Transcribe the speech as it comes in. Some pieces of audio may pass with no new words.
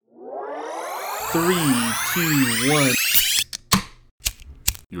3, 2, 1.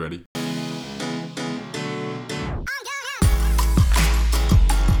 You ready?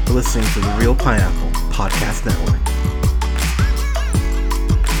 You're listening to the Real Pineapple Podcast Network.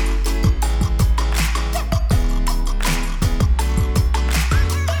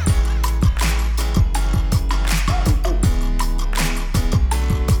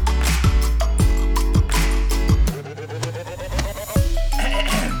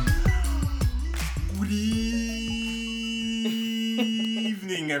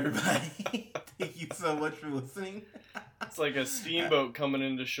 Everybody, thank you so much for listening. It's like a steamboat coming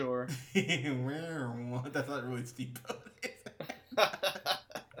into shore. That's not really a steamboat.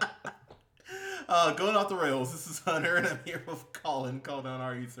 Going off the rails. This is Hunter, and I'm here with Colin. Colin, how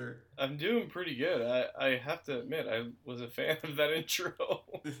are you, sir? I'm doing pretty good. I have to admit, I was a fan of that intro.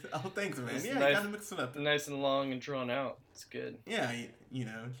 Oh, thanks, man. It's Yeah, nice, you gotta mix it up. Nice and long and drawn out. It's good. Yeah, you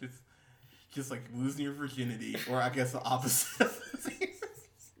know, just like losing your virginity, or I guess the opposite.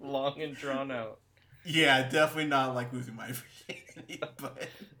 Long and drawn out. Yeah, definitely not like losing my virginity, but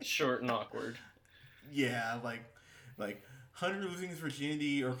short and awkward. Yeah, like Hunter losing his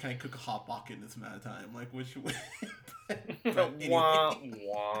virginity, or can I cook a hot pocket in this amount of time? Like, which way? Anyway. Wah,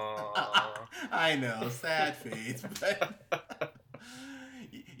 wah. I know, sad face, but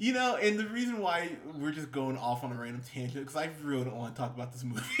you know, and the reason why we're just going off on a random tangent, because I really don't want to talk about this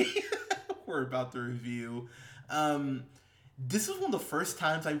movie we're about to review. This is one of the first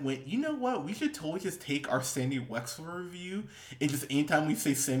times I went, you know what, we should totally just take our Sandy Wexler review and just anytime we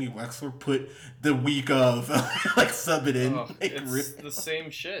say Sandy Wexler, put the week of, like, sub it in. It's the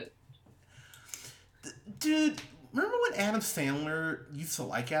same shit. Dude, remember when Adam Sandler used to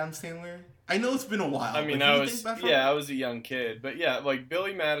like Adam Sandler? I know it's been a while. I mean, I was a young kid. But yeah, like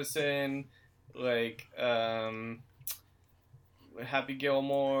Billy Madison, like, Happy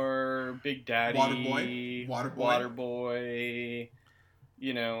Gilmore, Big Daddy, Waterboy.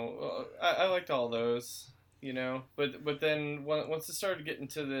 You know, I liked all those. You know, but then once it started getting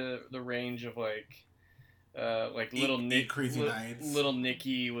to the range of like Little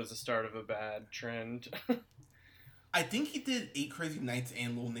Nicky was the start of a bad trend. I think he did 8 Crazy Nights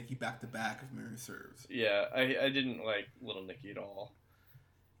and Little Nicky back to back, if memory serves. Yeah, I didn't like Little Nicky at all.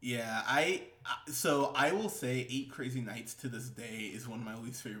 Yeah, so I will say 8 Crazy Nights to this day is one of my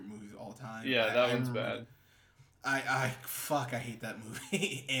least favorite movies of all time. Yeah, that one's bad. I hate that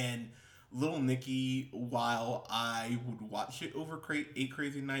movie. And Little Nicky, while I would watch it over 8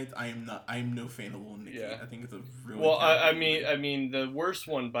 Crazy Nights, I'm no fan of Little Nicky. Yeah. I think it's a really I mean the worst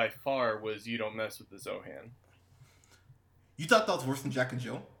one by far was You Don't Mess with the Zohan. You thought that was worse than Jack and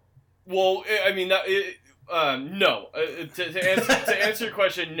Jill? Well, I mean that. No. To answer your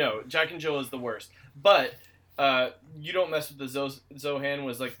question, no. Jack and Jill is the worst. But You Don't Mess with the Zohan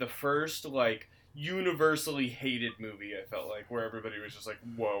was like the first like universally hated movie, I felt like, where everybody was just like,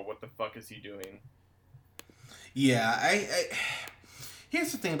 whoa, what the fuck is he doing? Yeah, I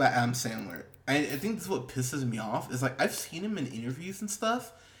here's the thing about Adam Sandler. I think this is what pisses me off, is like I've seen him in interviews and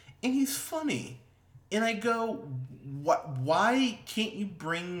stuff, and he's funny. And I go, why can't you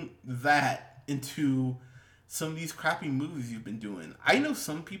bring that into some of these crappy movies you've been doing? I know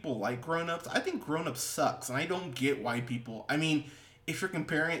some people like Grown Ups. I think Grown Ups sucks, and I don't get why people... I mean, if you're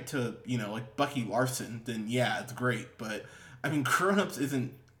comparing it to, you know, like Bucky Larson, then yeah, it's great. But, I mean, Grown Ups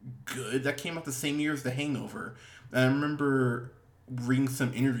isn't good. That came out the same year as The Hangover. And I remember reading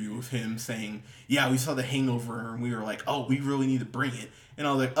some interview with him saying, yeah, we saw The Hangover, and we were like, oh, we really need to bring it. And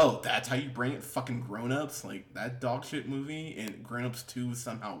I was like, oh, that's how you bring it? Fucking Grown Ups? Like, that dog shit movie, and Grown Ups 2 is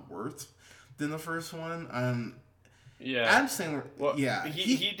somehow worse than the first one. Yeah. Adam Sandler. Well, yeah.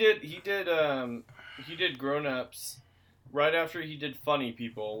 He did Grown Ups right after he did Funny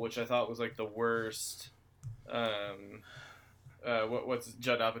People, which I thought was like the worst. What's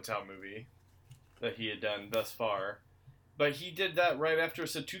Judd Apatow movie that he had done thus far? But he did that right after.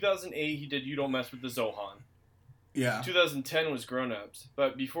 So 2008, he did You Don't Mess with the Zohan. Yeah. 2010 was Grown Ups.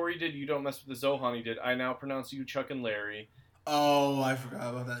 But before he did You Don't Mess with the Zohan, he did I Now Pronounce You Chuck and Larry. Oh, I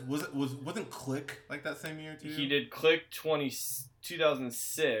forgot about that. Wasn't Click like that same year too? He did Click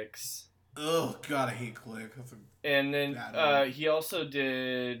 2006. Oh God, I hate Click. And then he also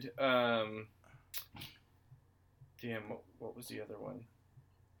did damn, what was the other one?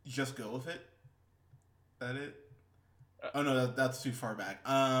 Just Go With It. That it? Oh no, that's too far back.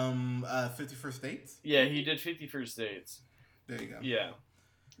 50 First Dates? Yeah, he did 50 First Dates. There you go. Yeah.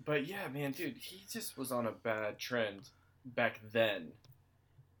 But yeah, man, dude, he just was on a bad trend back then.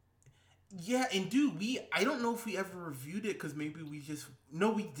 Yeah, and dude, I don't know if we ever reviewed it, because maybe we did.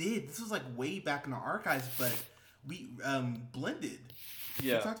 This was like way back in the archives, but we blended.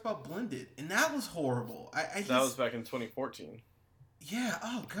 He talked about Blended, and that was horrible. I just, that was back in 2014. Yeah,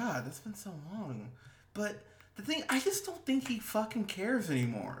 oh god, that's been so long. But the thing, I just don't think he fucking cares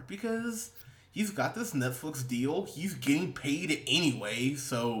anymore because he's got this Netflix deal. He's getting paid anyway,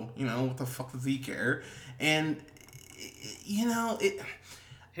 so, you know, what the fuck does he care? And, you know,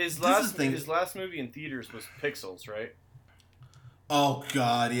 his last movie in theaters was Pixels, right? Oh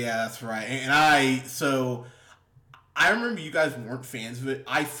god, yeah, that's right. And I remember you guys weren't fans of it.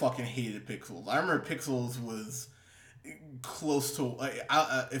 I fucking hated Pixels. I remember Pixels was close to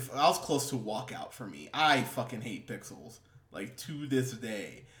if I was close to walkout for me. I fucking hate Pixels like to this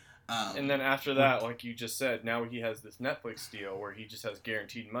day. And then after that, like you just said, now he has this Netflix deal where he just has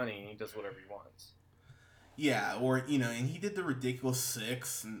guaranteed money and he does whatever he wants. Yeah, or you know, and he did the Ridiculous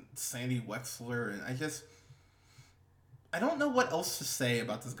Six and Sandy Wexler, and I don't know what else to say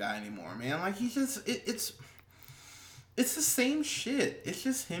about this guy anymore, man. Like he just it's the same shit. It's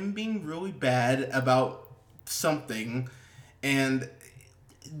just him being really bad about something. And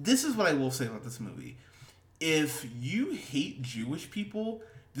this is what I will say about this movie. If you hate Jewish people,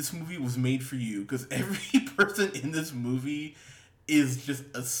 this movie was made for you because every person in this movie is just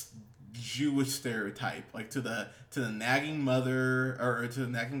a Jewish stereotype, like to the nagging mother or to the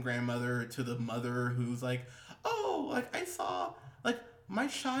nagging grandmother, to the mother who's like, oh, like I saw, like my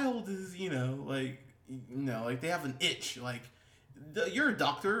child is, like they have an itch, like you're a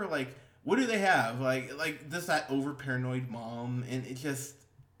doctor, like what do they have, like this that over paranoid mom, and it just,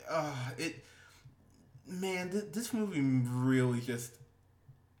 this movie really just.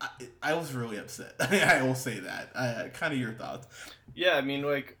 I was really upset. I will say that. Kind of your thoughts. Yeah, I mean,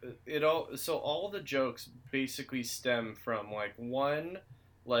 like all the jokes basically stem from like one,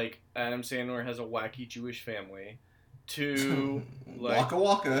 like Adam Sandler has a wacky Jewish family, two, like Waka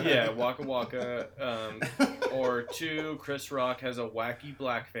Waka. Yeah, Waka Waka. Or two, Chris Rock has a wacky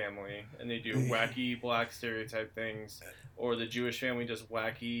black family and they do wacky black stereotype things, or the Jewish family does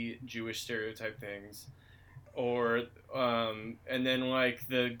wacky Jewish stereotype things. Or, and then like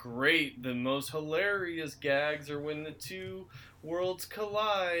the most hilarious gags are when the two worlds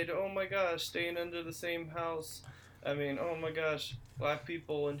collide. Oh my gosh, staying under the same house. I mean, oh my gosh, black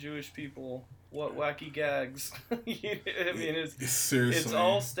people and Jewish people. What wacky gags. I mean, it's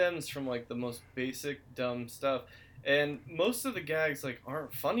all stems from like the most basic dumb stuff. And most of the gags like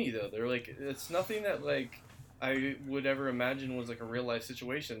aren't funny though. They're like, it's nothing that like I would ever imagine was like a real life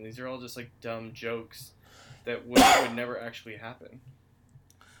situation. These are all just like dumb jokes that would never actually happen.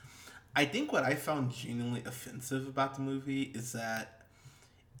 I think what I found genuinely offensive about the movie is that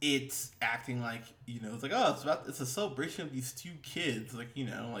it's acting like, it's like, oh, it's a celebration of these two kids, like,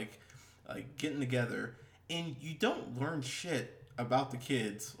 like getting together, and you don't learn shit about the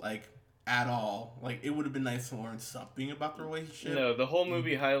kids, like, at all. Like, it would have been nice to learn something about the relationship. No, the whole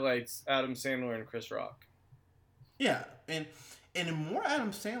movie highlights Adam Sandler and Chris Rock. Yeah, and more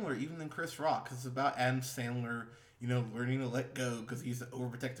Adam Sandler even than Chris Rock, because it's about Adam Sandler, learning to let go because he's an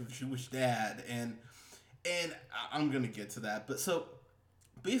overprotective Jewish dad, and I'm gonna get to that. But so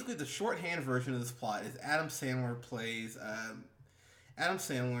basically, the shorthand version of this plot is Adam Sandler plays Adam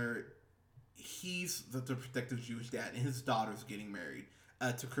Sandler. He's the protective Jewish dad, and his daughter's getting married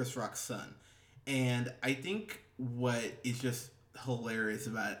to Chris Rock's son. And I think what is just hilarious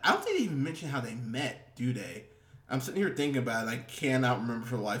about it, I don't think they even mention how they met, do they? I'm sitting here thinking about it. I cannot remember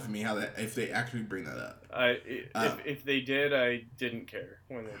for the life of me if they actually bring that up. If they did, I didn't care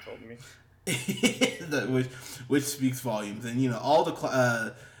when they told me. which speaks volumes. And all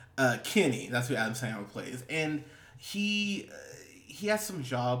the Kenny, that's who Adam Sandler plays, and he has some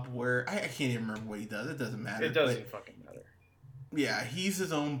job where I can't even remember what he does. It doesn't matter. It doesn't fucking matter. Yeah, he's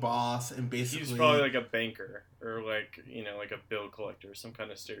his own boss, and basically he's probably like a banker or like like a bill collector, some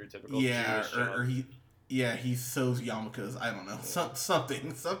kind of stereotypical. Yeah, Jewish job. or he. Yeah, he sews yarmulkes. I don't know,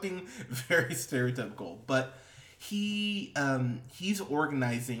 something very stereotypical. But he's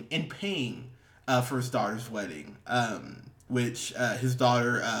organizing and paying for his daughter's wedding, which his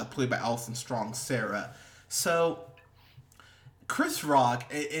daughter, played by Alison Strong, Sarah. So Chris Rock,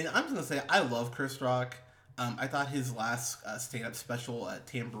 and I'm just gonna say I love Chris Rock. I thought his last stand-up special,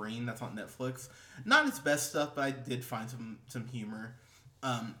 Tambourine, that's on Netflix, not his best stuff, but I did find some humor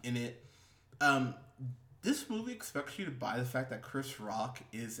in it. This movie expects you to buy the fact that Chris Rock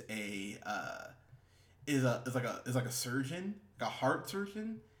is like a surgeon, like a heart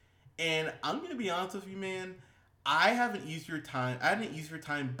surgeon, and I'm gonna be honest with you, man. I didn't use your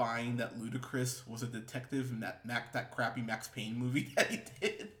time buying that Ludacris was a detective in that crappy Max Payne movie that he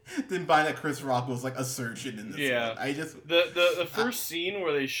did, than buying that Chris Rock was like a surgeon in this one. I just the first scene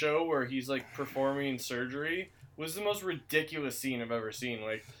where they show where he's like performing surgery was the most ridiculous scene I've ever seen.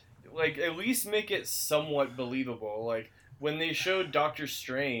 Like at least make it somewhat believable. Like when they showed Doctor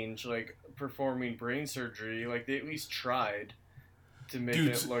Strange like performing brain surgery, like they at least tried to make Dude,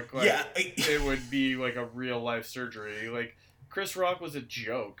 it look like yeah, it would be like a real life surgery. Like Chris Rock was a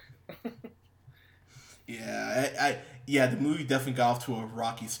joke. yeah, yeah, the movie definitely got off to a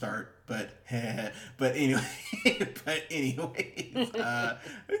rocky start, but but anyway, but anyways, yeah,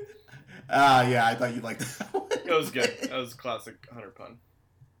 I thought you liked that one. It was good. That was classic Hunter pun.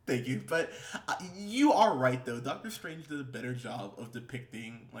 Thank you, but you are right though. Doctor Strange did a better job of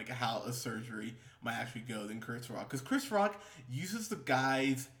depicting like how a surgery might actually go than Chris Rock, because Chris Rock uses the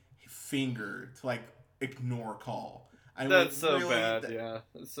guy's finger to like ignore a call. That's so really, bad. Yeah,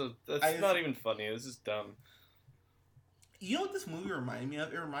 that's not even funny. It's just dumb. You know what this movie reminded me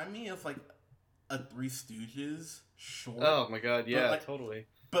of? It reminded me of like a Three Stooges short. Oh my god, yeah, like, totally.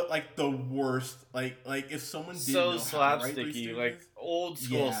 But like the worst, like if someone didn't so know slapsticky, like old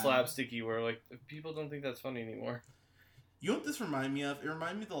school slapsticky, where like people don't think that's funny anymore. You know what this reminded me of? It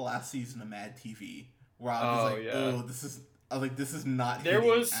reminded me of the last season of Mad TV, where I was oh, this is not. There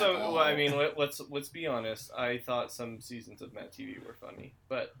was some. Well, I mean, let's be honest. I thought some seasons of Mad TV were funny,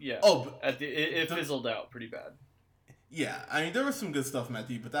 but yeah. Oh, but it fizzled out pretty bad. Yeah, I mean there was some good stuff in Mad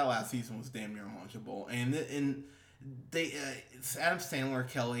TV, but that last season was damn near unwatchable. And they it's Adam Sandler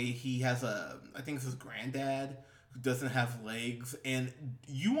Kelly. He has I think it's his granddad who doesn't have legs, and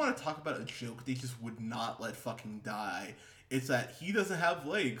you want to talk about a joke they just would not let fucking die. It's that he doesn't have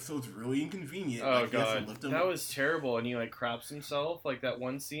legs, so it's really inconvenient. Oh like, god, that was terrible. And he like craps himself, like that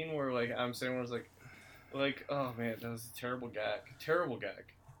one scene where like Adam Sandler was like oh man, that was a terrible gag.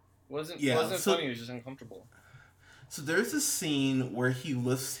 Wasn't funny. It was just uncomfortable. So there's a scene where he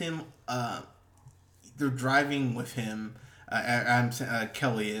lifts him. They're driving with him.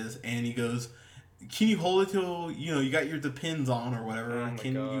 Kelly is, and he goes, "Can you hold it till you got your Depends on or whatever?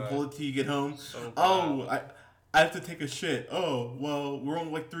 Can you hold it till you get home?" So I have to take a shit. Oh, well, we're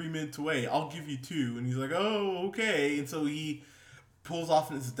only like 3 minutes away. I'll give you 2. And he's like, oh, okay. And so he pulls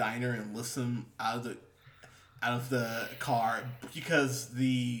off in his diner and lifts him out of the car because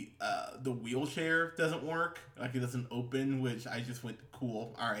the wheelchair doesn't work. Like, it doesn't open, which I just went,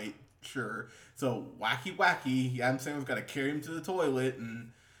 cool. All right, sure. So, wacky. Adam Sandler's got to carry him to the toilet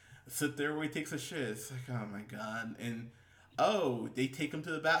and sit there while he takes a shit. It's like, oh, my God. And, they take him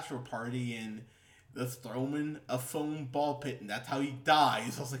to the bachelor party and let's throw him in a foam ball pit, and that's how he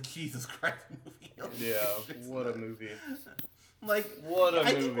dies. I was like, Jesus Christ, movie. Yeah, what a movie. Like, what a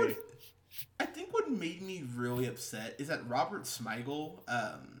movie. I think what made me really upset is that Robert Smigel,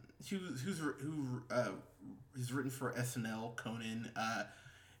 who's written for SNL, Conan,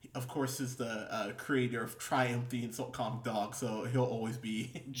 of course is the creator of Triumph the Insult Comic Dog, so he'll always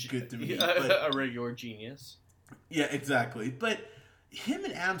be good to me. But, a regular genius. Yeah, exactly. But him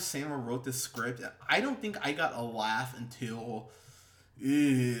and Adam Sandler wrote this script. I don't think I got a laugh until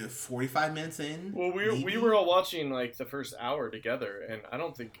 45 minutes in. Well, we were all watching like the first hour together, and I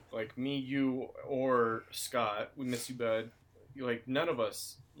don't think like me, you, or Scott, we miss you, bud. Like none of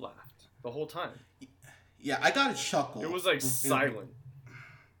us laughed the whole time. Yeah, I got a chuckle. It was like silent.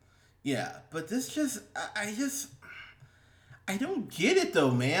 Yeah, but this just I don't get it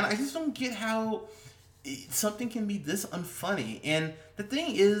though, man. I just don't get how something can be this unfunny. And the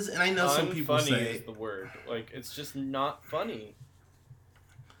thing is, and I know some people say... Unfunny is the word. Like, it's just not funny.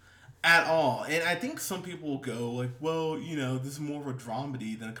 At all. And I think some people will go, like, well, this is more of a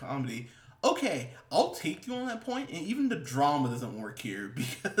dramedy than a comedy. Okay, I'll take you on that point, and even the drama doesn't work here,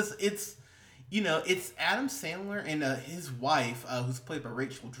 because it's Adam Sandler and his wife, who's played by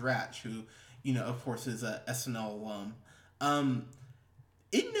Rachel Dratch, who, of course is a SNL alum.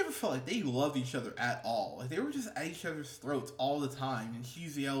 It never felt like they loved each other at all. Like, they were just at each other's throats all the time. And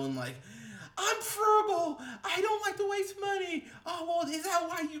she's yelling, like, I'm frugal! I don't like to waste money! Oh, well, is that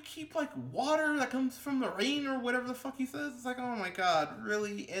why you keep, like, water that comes from the rain or whatever the fuck he says? It's like, oh my god,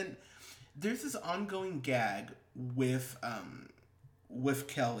 really? And there's this ongoing gag with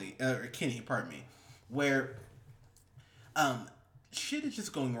Kenny, where, shit is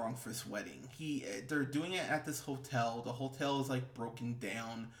just going wrong for his wedding. They're doing it at this hotel. The hotel is like broken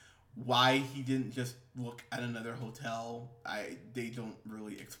down. Why he didn't just look at another hotel, they don't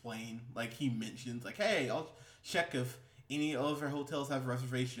really explain. Like, he mentions like, hey, I'll check if any other hotels have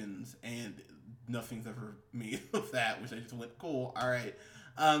reservations, and nothing's ever made of that, which I just went, cool, all right.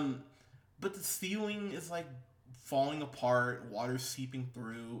 But the ceiling is like falling apart, water seeping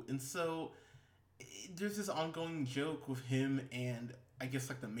through, and so there's this ongoing joke with him and I guess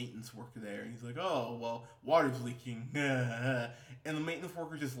like the maintenance worker there. He's like, "Oh, well, water's leaking," and the maintenance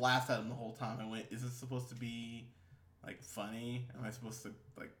worker just laughs at him the whole time. I went, "Is this supposed to be like funny? Am I supposed to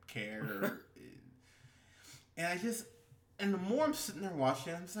like care?" And and the more I'm sitting there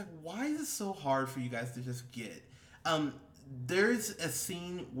watching, I'm just like, "Why is it so hard for you guys to just get?" There's a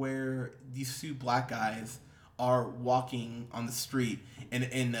scene where these two black guys are walking on the street,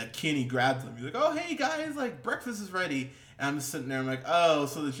 and Kenny grabs them. He's like, "Oh, hey guys, like breakfast is ready." And I'm just sitting there. I'm like, "Oh,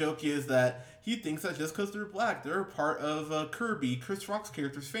 so the joke is that he thinks that just because they're black, they're a part of Kirby, Chris Rock's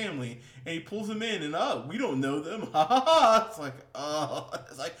character's family, and he pulls them in, and we don't know them." Ha ha ha! It's like,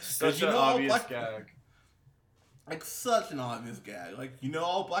 it's like such an obvious gag. Like such an obvious gag. Like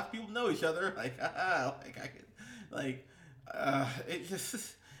all black people know each other. Like, like I could, like, it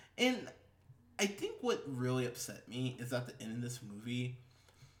just and. I think what really upset me is at the end of this movie,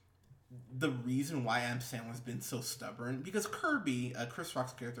 the reason why Adam Sandler's been so stubborn, because Kirby, Chris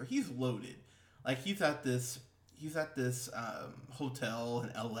Rock's character, he's loaded. Like he's at this hotel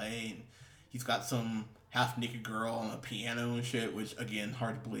in LA, and he's got some half naked girl on a piano and shit, which again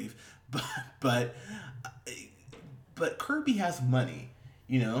hard to believe, but Kirby has money.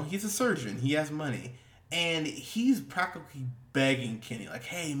 He's a surgeon. He has money, and he's practically begging Kenny, like,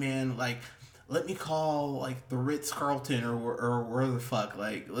 "Hey man, like, let me call like the Ritz Carlton or where the fuck,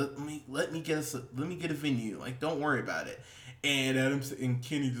 like let me get a venue, like don't worry about it." And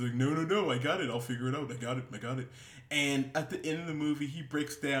Kenny's like, no, I got it, I'll figure it out, I got it. And at the end of the movie, he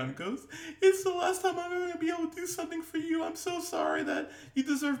breaks down and goes, "It's the last time I'm ever gonna be able to do something for you. I'm so sorry, that you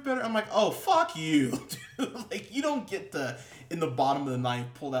deserve better." I'm like, "Oh, fuck you." Dude. Like, you don't get to, in the bottom of the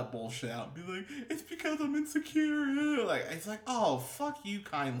ninth, pull that bullshit out and be like, "It's because I'm insecure." Like, it's like, oh, fuck you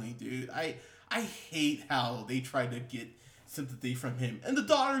kindly, dude. I hate how they try to get sympathy from him. And the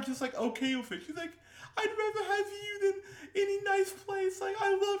daughter just like okay with it. She's like, "I'd rather have you than any nice place. Like,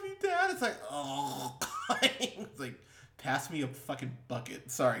 I love you, Dad." It's like, oh. It's like, pass me a fucking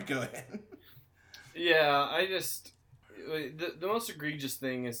bucket. Sorry, go ahead. Yeah, I just... The most egregious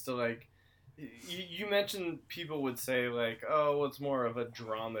thing is to, like... You mentioned people would say, like, "Oh, well, it's more of a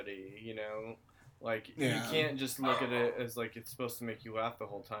dramedy," Like, yeah. You can't just look at it as, like, it's supposed to make you laugh the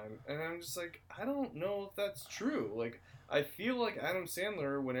whole time. And I'm just like, I don't know if that's true. Like, I feel like Adam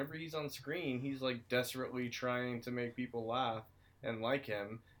Sandler, whenever he's on screen, he's, like, desperately trying to make people laugh and like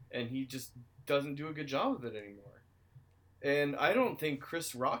him. And he just doesn't do a good job of it anymore. And I don't think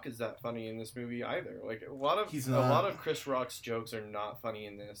Chris Rock is that funny in this movie either. Like, a lot of Chris Rock's jokes are not funny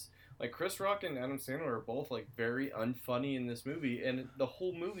in this. Like, Chris Rock and Adam Sandler are both, like, very unfunny in this movie. And the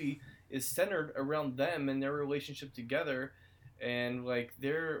whole movie is centered around them and their relationship together, and like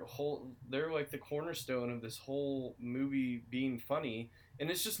they're like the cornerstone of this whole movie being funny,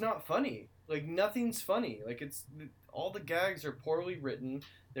 and it's just not funny. Like, nothing's funny. Like, it's all the gags are poorly written,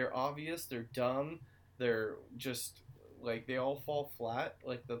 they're obvious, they're dumb, they're just like they all fall flat.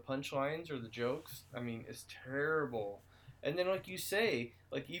 Like, the punchlines or the jokes, I mean, it's terrible. And then, like you say,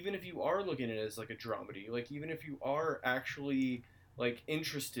 like, even if you are looking at it as like a dramedy, like even if you are actually like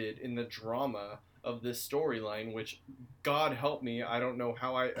interested in the drama of this storyline, which, God help me, I don't know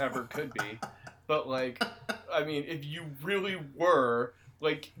how I ever could be, but like, I mean, if you really were,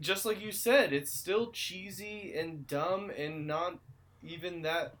 like, just like you said, it's still cheesy and dumb and not even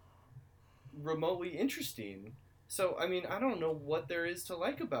that remotely interesting. So, I mean, I don't know what there is to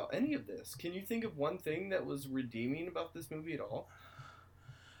like about any of this. Can you think of one thing that was redeeming about this movie at all?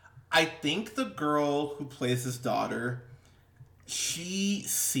 I think the girl who plays his daughter, she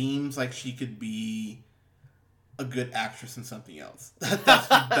seems like she could be a good actress in something else.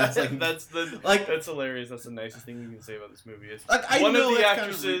 That's hilarious. That's the nicest thing you can say about this movie. Is like, one of the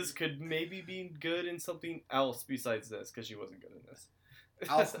actresses could maybe be good in something else besides this, because she wasn't good in this.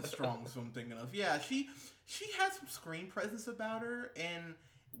 Alison Strong is what I'm thinking of. Yeah, she has some screen presence about her, and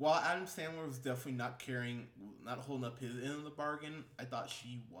while Adam Sandler was definitely not holding up his end of the bargain, I thought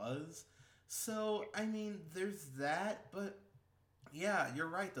she was. So, I mean, there's that, but yeah, you're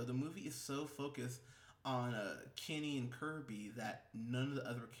right, though. The movie is so focused on Kenny and Kirby that none of the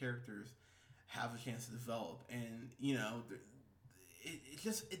other characters have a chance to develop. And,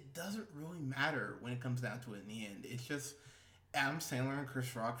 it doesn't really matter when it comes down to it in the end. It's just Adam Sandler and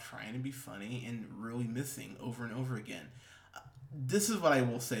Chris Rock trying to be funny and really missing over and over again. This is what I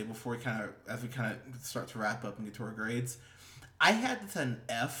will say before as we start to wrap up and get to our grades. I had this an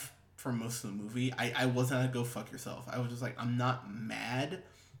F for most of the movie. I wasn't gonna go fuck yourself. I was just like, I'm not mad.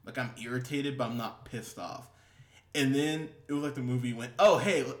 Like, I'm irritated, but I'm not pissed off. And then it was like the movie went, oh,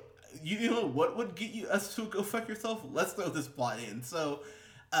 hey, you know what would get us to go fuck yourself? Let's throw this plot in. So,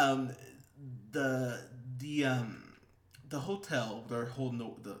 the the hotel they're holding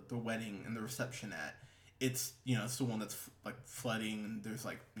the wedding and the reception at, it's it's the one that's like flooding and there's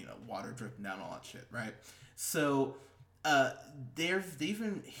like water dripping down, all that shit, right? So they've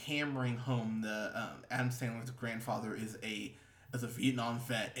been hammering home the Adam Sandler's grandfather is a Vietnam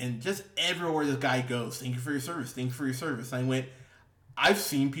vet, and just everywhere this guy goes, thank you for your service, thank you for your service. And I went, I've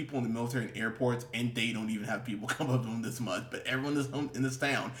seen people in the military and airports, and they don't even have people come up to them this much. But everyone in this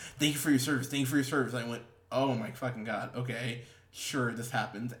town, thank you for your service, thank you for your service. And I went, oh my fucking god, okay, sure, this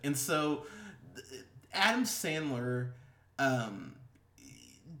happened. And so Adam Sandler,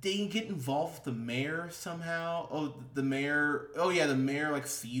 they get involved with the mayor somehow. The mayor like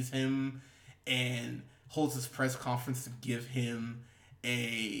sees him and holds this press conference to give him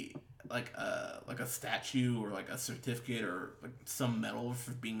a a statue or like a certificate or like some medal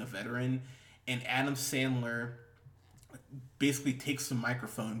for being a veteran. And Adam Sandler basically takes the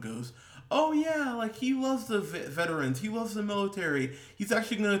microphone and goes, oh yeah, like he loves the veterans, he loves the military, he's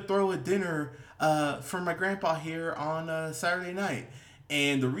actually gonna throw a dinner for my grandpa here on Saturday night.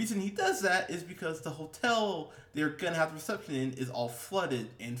 And the reason he does that is because the hotel they're gonna have the reception in is all flooded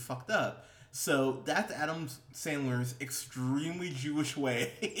and fucked up. So that's Adam Sandler's extremely Jewish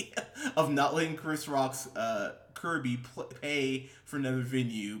way of not letting Chris Rock's Kirby pay for another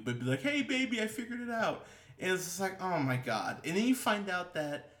venue, but be like, hey baby, I figured it out. And it's just like, oh my god. And then you find out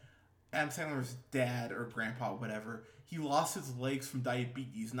that Adam Sandler's dad or grandpa, whatever, he lost his legs from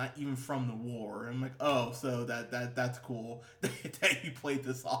diabetes, not even from the war. And I'm like, oh, so that's cool that you played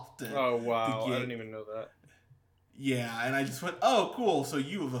this often. Oh wow, I didn't even know that. Yeah, and I just went, oh, cool. So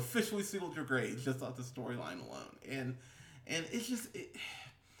you have officially sealed your grave just off the storyline alone, and it's just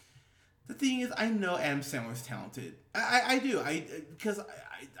the thing is, I know Adam Sandler's talented. I do. Because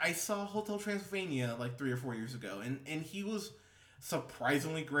I saw Hotel Transylvania like 3 or 4 years ago, and he was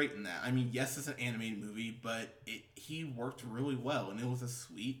surprisingly great in that. I mean, yes, it's an animated movie, but he worked really well, and it was a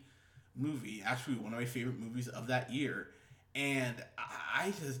sweet movie. Actually, one of my favorite movies of that year. And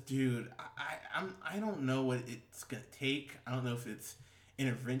I just, dude, I don't know what it's gonna take. I don't know if it's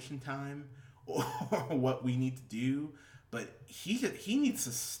intervention time or what we need to do. But he needs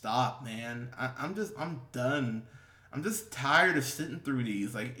to stop, man. I'm done. I'm just tired of sitting through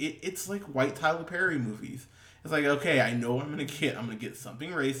these. Like it's like white Tyler Perry movies. It's like, okay, I know what I'm gonna get. I'm gonna get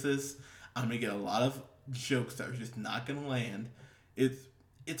something racist. I'm gonna get a lot of jokes that are just not gonna land.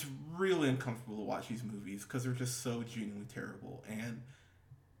 It's really uncomfortable to watch these movies because they're just so genuinely terrible. And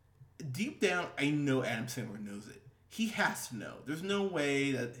deep down, I know Adam Sandler knows it. He has to know. There's no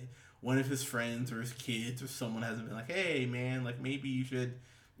way that one of his friends or his kids or someone hasn't been like, hey, man, like maybe you should,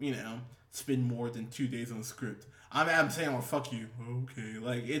 spend more than 2 days on the script. I'm Adam Sandler, fuck you. Okay.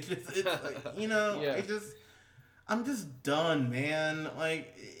 Like, it's like, yeah. I'm just done, man.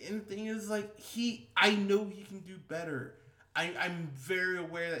 Like, and the thing is, like, I know he can do better. I'm very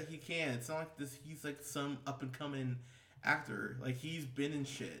aware that he can. It's not like this. He's like some up and coming actor. Like he's been in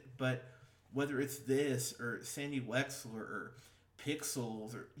shit. But whether it's this or Sandy Wexler or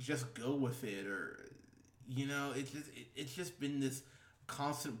Pixels or Just Go With It or it's just been this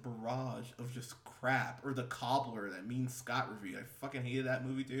constant barrage of just crap. Or The Cobbler that Mean Scott reviewed. I fucking hated that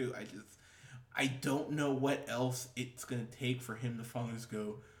movie too. I don't know what else it's gonna take for him to finally just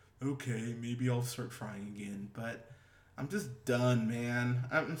go, okay, maybe I'll start trying again. But I'm just done, man.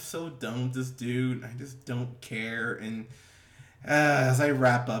 I'm so done with this dude. I just don't care. And as I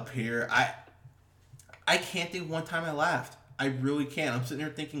wrap up here, I can't think one time I laughed. I really can't. I'm sitting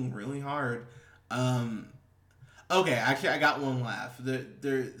here thinking really hard. Okay, actually, I got one laugh.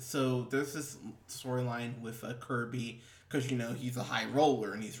 So there's this storyline with Kirby because he's a high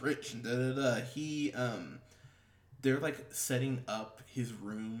roller and he's rich and da da da. They're like setting up his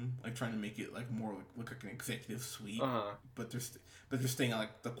room, like trying to make it like more look like an executive suite. Uh-huh. But they're staying at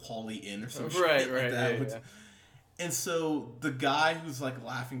like the Quality Inn or something. Right, like that. Yeah. And so the guy who's like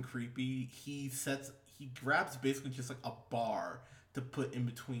laughing creepy, he grabs basically just like a bar to put in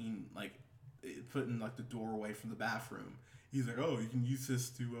between, like put in like the doorway from the bathroom. He's like, oh, you can use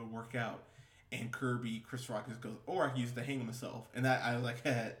this to work out. And Chris Rock just goes, or I can use it to hang myself. And that I was like,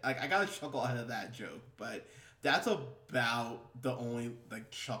 I got a chuckle out of that joke, but that's about the only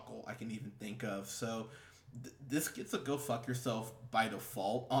like chuckle I can even think of. So this gets a go fuck yourself by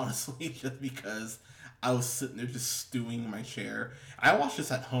default, honestly, just because I was sitting there just stewing in my chair. I watched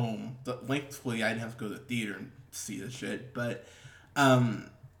this at home. Thankfully, I didn't have to go to the theater and see the shit. But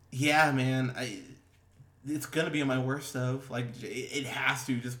yeah, man, it's gonna be on my worst of. Like it has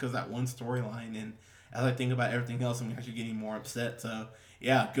to, just because that one storyline. And as I think about everything else, I'm actually getting more upset. So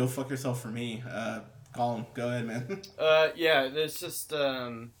yeah, go fuck yourself for me. Colin, go ahead, man. Yeah, it's just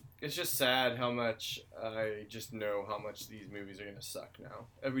it's just sad how much I just know how much these movies are gonna suck now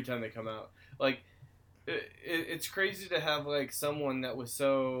every time they come out. Like it's crazy to have like someone that was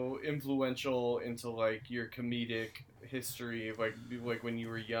so influential into like your comedic history of like when you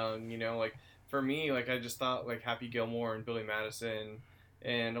were young, you know, like for me, like I just thought like Happy Gilmore and Billy Madison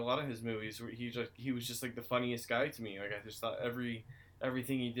and a lot of his movies where he was just like the funniest guy to me. Like I just thought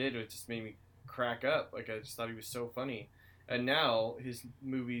everything he did it just made me crack up. Like I just thought he was so funny. And now his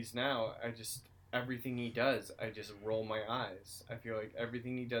movies now, I just everything he does, I just roll my eyes. I feel like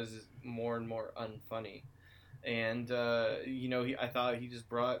everything he does is more and more unfunny. And you know, I thought he just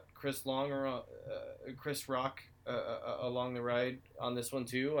brought Chris Rock along the ride on this one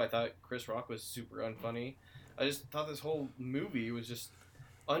too. I thought Chris Rock was super unfunny. I just thought this whole movie was just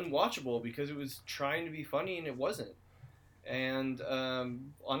unwatchable because it was trying to be funny and it wasn't. And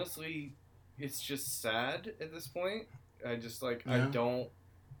honestly, it's just sad at this point. I just like Yeah.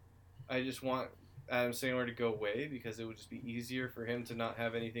 I just want Adam Sandler to go away because it would just be easier for him to not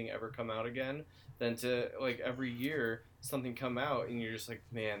have anything ever come out again than to like every year something come out and you're just like,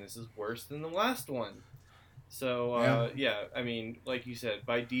 man, this is worse than the last one. So yeah, I mean, like you said,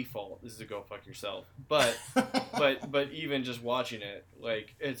 by default, this is a go fuck yourself. But even just watching it,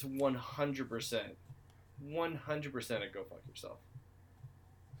 like it's 100%, 100% a go fuck yourself.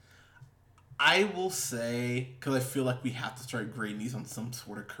 I will say, because I feel like we have to start grading these on some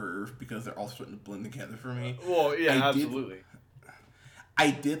sort of curve because they're all starting to blend together for me. Well, yeah, absolutely.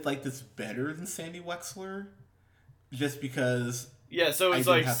 I did like this better than Sandy Wexler, just because. Yeah, so it's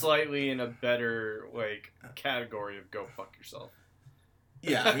like slightly in a better like category of go fuck yourself.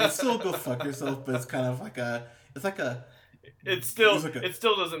 Yeah, I mean, it's still go fuck yourself, but it's kind of like a. It's like a. It still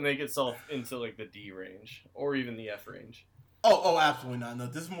doesn't make itself into like the D range or even the F range. Oh, absolutely not. No,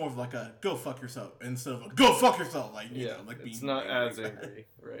 this is more of like a go fuck yourself instead of a go fuck yourself. Like you know, like it's being not as angry,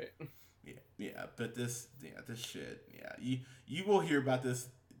 right? Yeah, but this shit, yeah, you will hear about this,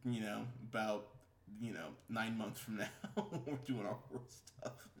 you know, about 9 months from now. We're doing our worst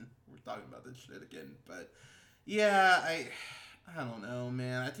stuff and we're talking about this shit again. But yeah, I don't know,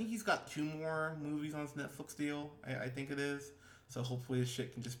 man. I think he's got 2 more movies on his Netflix deal. I think it is. So hopefully this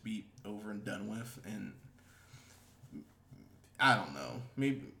shit can just be over and done with. And I don't know.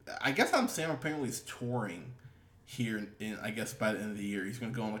 Maybe I guess Sam apparently is touring here in I guess by the end of the year. He's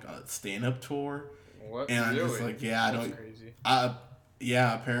gonna go on like a stand up tour. What? And I'm just like, yeah, I don't. Crazy.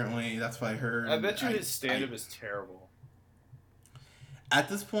 Yeah, apparently that's what I heard. I bet you his stand up is terrible. At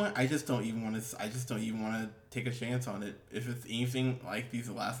this point, I just don't even want to. I just don't even want to take a chance on it. If it's anything like these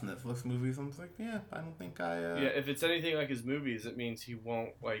last Netflix movies, I'm just like, yeah, I don't think I. Yeah, if it's anything like his movies, it means he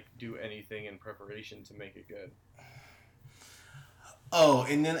won't like do anything in preparation to make it good. Oh,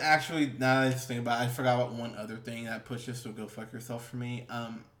 and then actually, now that I just think about it, I forgot about one other thing that pushed this to go fuck yourself for me.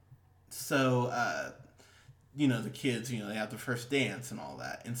 So, the kids, they have the first dance and all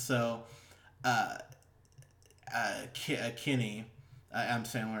that. And so, Kenny, Adam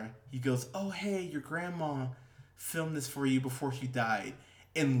Sandler, he goes, oh, hey, your grandma filmed this for you before she died.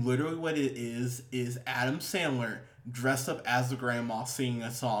 And literally what it is Adam Sandler dressed up as the grandma singing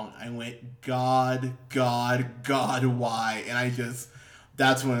a song. I went, God, why? And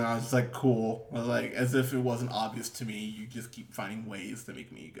that's when I was like, cool. I was like, as if it wasn't obvious to me. You just keep finding ways to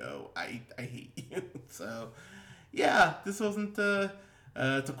make me go, I hate you. So, yeah, this wasn't to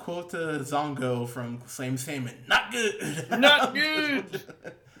quote Zongo from Same Salmon, not good. Not good.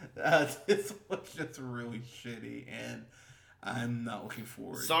 This was just really shitty, and I'm not looking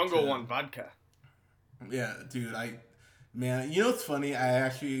forward. Zongo won vodka. Yeah, dude. Man, you know what's funny? I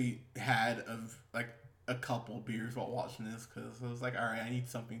actually had a couple beers while watching this because I was like, all right, I need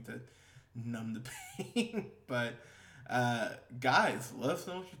something to numb the pain. But guys, let us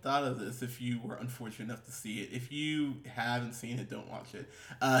know what you thought of this if you were unfortunate enough to see it. If you haven't seen it, don't watch it.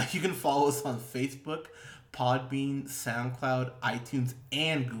 You can follow us on Facebook, Podbean, SoundCloud, iTunes,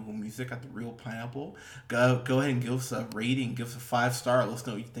 and Google Music at The Real Pineapple. Go ahead and give us a rating. Give us a 5-star. Let us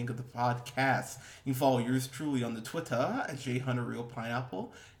know what you think of the podcast. You can follow yours truly on the Twitter at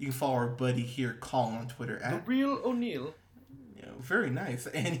JHunterRealPineapple. You can follow our buddy here, Colin, on Twitter at The Real O'Neill. Very nice.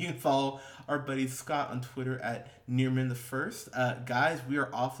 And you can follow our buddy Scott on Twitter at Nearman1st. Guys, we are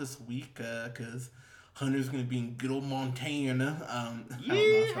off this week because Hunter's going to be in good old Montana. I don't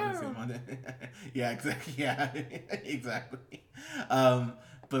know how to say Montana. Yeah, exactly. Yeah, exactly.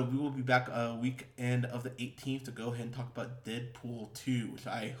 But we will be back weekend of the 18th to go ahead and talk about Deadpool 2, which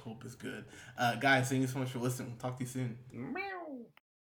I hope is good. Guys, thank you so much for listening. We'll talk to you soon. Meow.